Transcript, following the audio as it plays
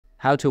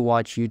how to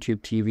watch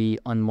YouTube TV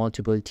on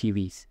multiple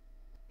TVs.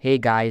 Hey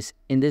guys,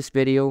 in this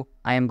video,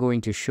 I am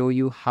going to show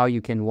you how you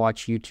can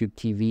watch YouTube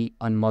TV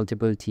on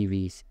multiple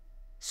TVs.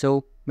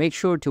 So make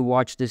sure to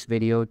watch this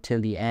video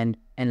till the end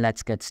and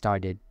let's get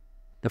started.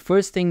 The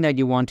first thing that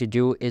you want to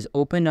do is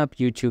open up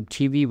YouTube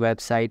TV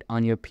website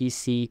on your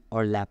PC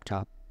or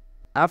laptop.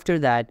 After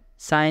that,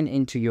 sign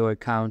into your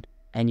account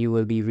and you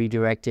will be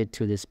redirected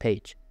to this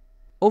page.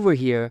 Over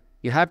here,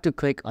 you have to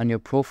click on your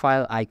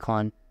profile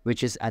icon,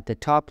 which is at the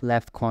top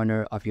left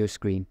corner of your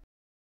screen.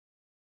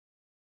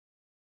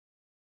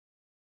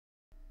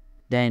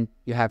 Then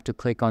you have to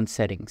click on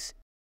Settings.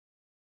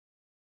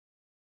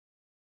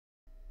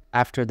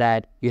 After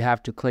that, you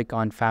have to click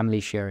on Family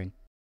Sharing.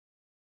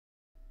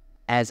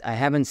 As I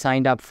haven't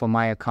signed up for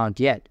my account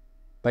yet,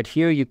 but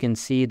here you can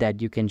see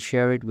that you can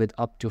share it with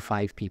up to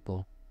 5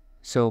 people.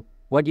 So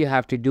what you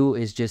have to do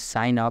is just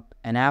sign up,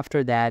 and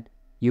after that,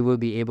 you will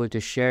be able to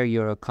share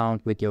your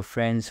account with your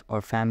friends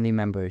or family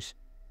members.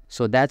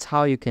 So that's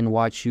how you can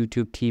watch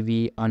YouTube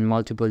TV on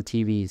multiple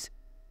TVs.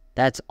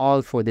 That's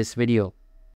all for this video.